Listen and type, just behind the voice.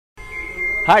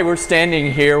Hi, we're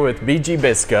standing here with BG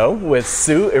Biscoe, with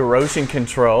Sue Erosion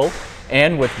Control,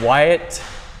 and with Wyatt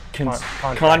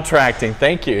Contracting.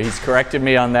 Thank you. He's corrected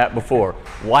me on that before.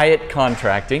 Wyatt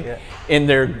Contracting, in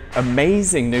their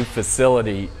amazing new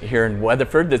facility here in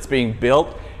Weatherford that's being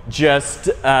built just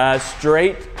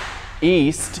straight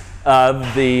east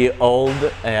of the old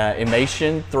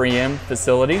Emation 3M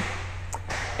facility.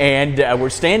 And we're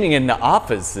standing in the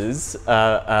offices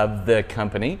of the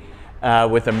company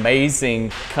with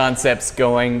amazing concepts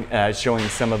going, showing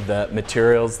some of the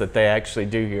materials that they actually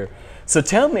do here. So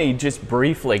tell me just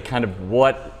briefly kind of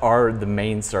what are the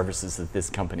main services that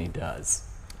this company does?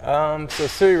 So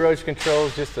Sue Erosion Control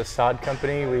is just a sod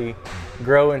company. We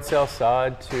grow and sell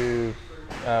sod to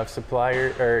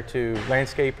supplier or to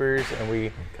landscapers, and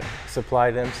we supply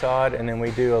them sod, and then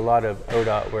we do a lot of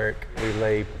ODOT work. We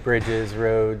lay bridges,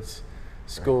 roads,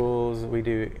 schools. We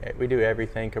do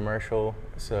everything commercial,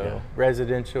 so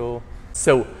residential.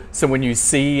 So when you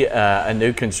see a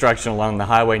new construction along the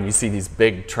highway and you see these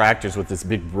big tractors with this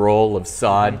big roll of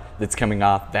sod that's coming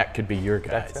off, that could be your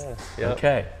guys. That's us. Yep.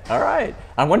 Okay, all right.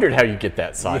 I wondered how you get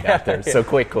that sod out there so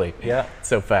quickly,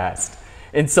 so fast.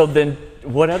 And so then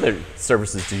what other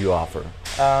services do you offer?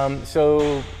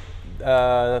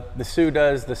 The Sue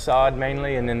does the sod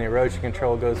mainly, and then the erosion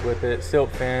control goes with it.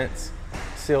 Silt fence,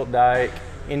 silt dike,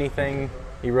 anything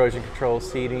erosion control,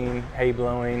 seeding, hay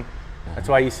blowing. That's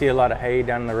why you see a lot of hay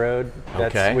down the road.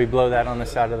 We blow that on the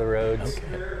side of the roads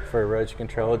for erosion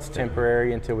control. It's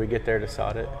temporary until we get there to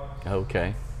sod it.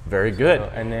 Okay, very good.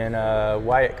 And then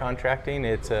Wyatt Contracting,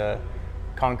 it's a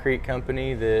concrete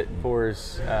company that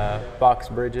pours box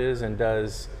bridges and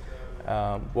does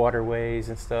waterways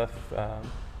and stuff.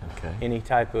 Any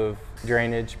type of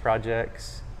drainage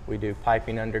projects. We do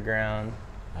piping underground.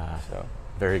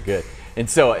 Very good. And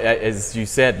so, as you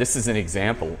said, this is an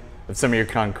example of some of your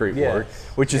concrete work,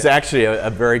 which is actually a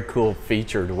very cool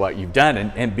feature to what you've done.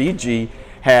 And BG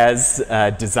has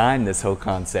designed this whole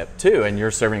concept too, and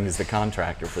you're serving as the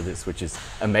contractor for this, which is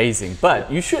amazing.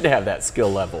 But you should have that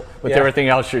skill level with everything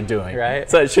else you're doing,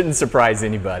 so it shouldn't surprise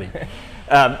anybody.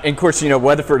 And of course, you know,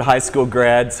 Weatherford High School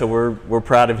grad, so we're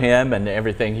proud of him and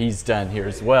everything he's done here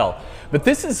as well. But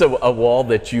this is a wall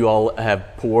that you all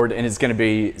have poured, and is going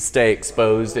to stay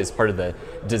exposed as part of the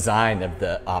design of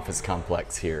the office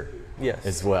complex here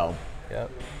as well.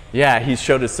 Yeah, he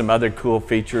showed us some other cool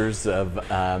features of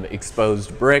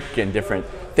exposed brick and different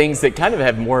things that kind of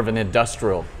have more of an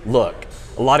industrial look.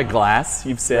 A lot of glass,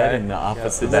 you've said, in the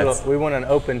office. We want an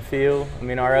open feel. I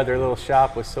mean, our other little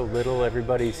shop was so little,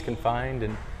 everybody's confined,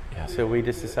 and so we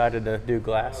just decided to do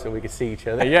glass so we could see each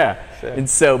other. And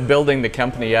so building the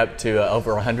company up to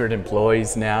over 100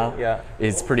 employees now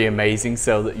is pretty amazing.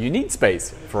 So you need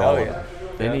space for all of them.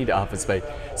 They need office space.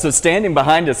 So standing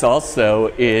behind us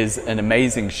also is an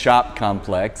amazing shop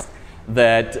complex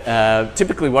that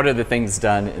typically, what are the things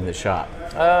done in the shop?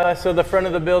 So the front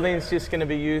of the building is just going to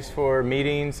be used for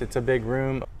meetings. It's a big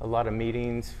room, a lot of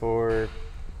meetings for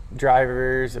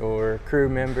drivers or crew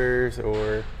members,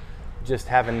 or just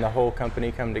having the whole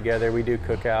company come together. We do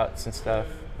cookouts and stuff.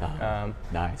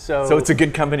 Nice. So it's a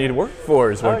good company to work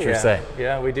for, is what you're saying.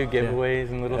 Yeah, we do giveaways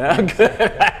and little things.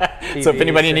 So if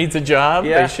anybody needs a job,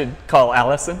 they should call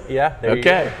Allison? There you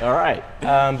go. All right.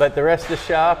 But the rest of the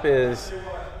shop is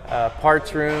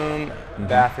parts room,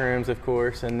 bathrooms, of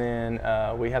course, and then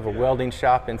we have a welding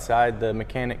shop inside the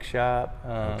mechanic shop.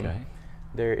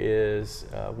 There is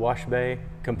a wash bay,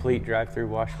 complete drive-through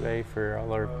wash bay for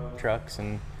all our trucks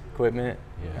and equipment,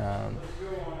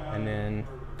 and then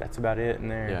that's about it in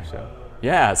there.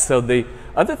 So the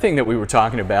other thing that we were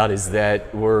talking about is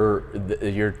that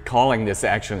you're calling this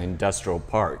actually an industrial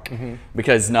park,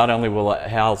 because not only will it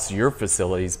house your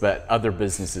facilities, but other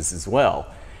businesses as well.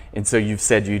 And so you've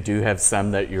said you do have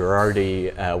some that you're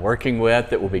already working with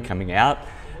that will be coming out.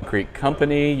 Concrete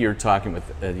company, you're talking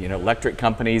with electric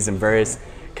companies and various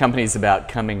companies about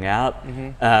coming out,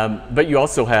 but you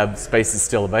also have spaces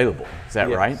still available. Is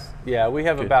that right? Yeah, we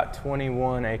have about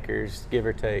 21 acres, give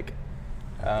or take,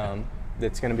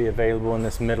 that's going to be available in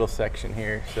this middle section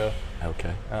here. So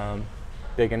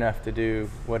big enough to do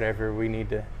whatever we need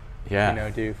to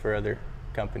do for other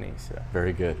companies.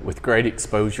 Very good. With great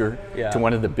exposure to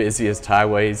one of the busiest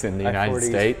highways in the United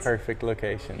States. Perfect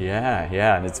location.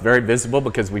 And it's very visible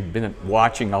because we've been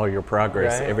watching all your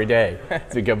progress every day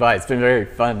as we go by. It's been very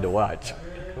fun to watch.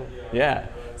 Cool.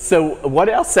 So what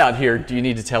else out here do you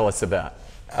need to tell us about?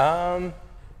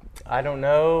 I don't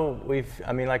know.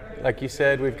 Like you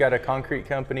said, we've got a concrete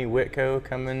company, Whitco,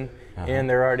 coming in.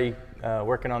 They're already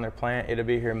working on their plant. It'll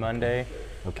be here Monday.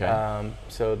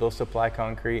 So they'll supply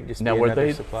concrete, just be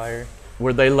another supplier.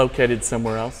 Were they located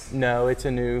somewhere else? No, it's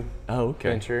a new okay.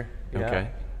 venture. Yeah.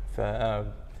 Okay.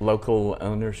 Local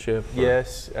ownership? Or?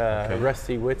 Yes,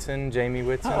 Rusty Whitson, Jamie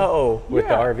Whitson. Oh, with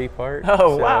the RV park.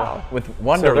 Oh, wow. With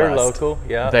Wonderlust. So they're local,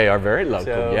 yeah. They are very local,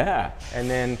 so, yeah. And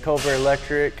then Culver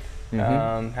Electric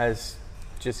has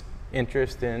just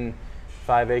interest in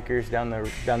 5 acres down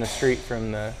the street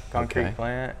from the concrete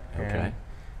plant. And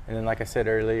then, like I said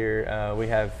earlier, we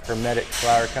have Hermetic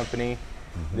Flower Company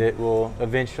that will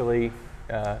eventually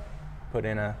put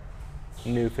in a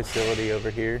new facility over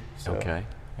here. So.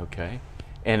 Okay.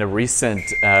 And a recent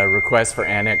request for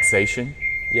annexation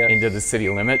into the city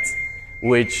limits,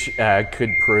 which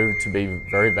could prove to be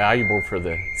very valuable for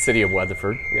the city of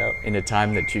Weatherford in a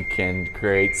time that you can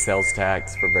create sales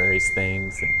tax for various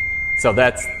things. And so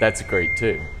that's great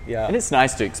too. Yeah. And it's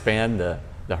nice to expand the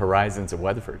horizons of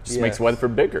Weatherford. It just makes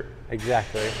Weatherford bigger.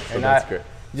 Exactly. So and that's great.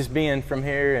 Just being from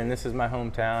here, and this is my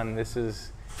hometown, this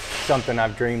is something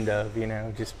I've dreamed of, you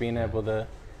know, just being able to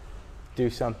do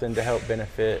something to help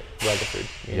benefit Weatherford.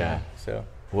 You know? So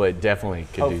well, it definitely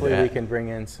could do that. Hopefully we can bring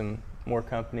in some more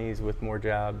companies with more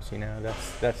jobs, you know,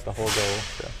 that's the whole goal.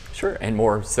 So. Sure, and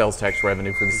more sales tax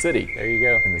revenue for the city. There you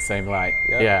go. In the same light.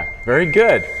 Yep. Yeah, very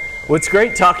good. Well, it's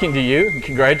great talking to you.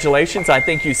 Congratulations. I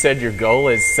think you said your goal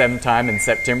is sometime in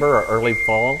September or early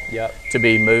fall to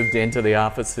be moved into the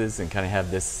offices and kind of have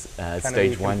this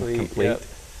stage one complete. Yep.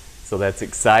 So that's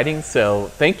exciting. So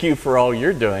thank you for all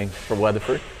you're doing for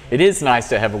Weatherford. It is nice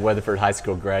to have a Weatherford High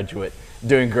School graduate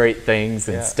doing great things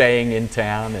and staying in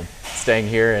town and staying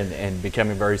here and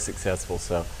becoming very successful.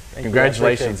 So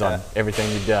congratulations on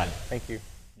everything you've done. Thank you.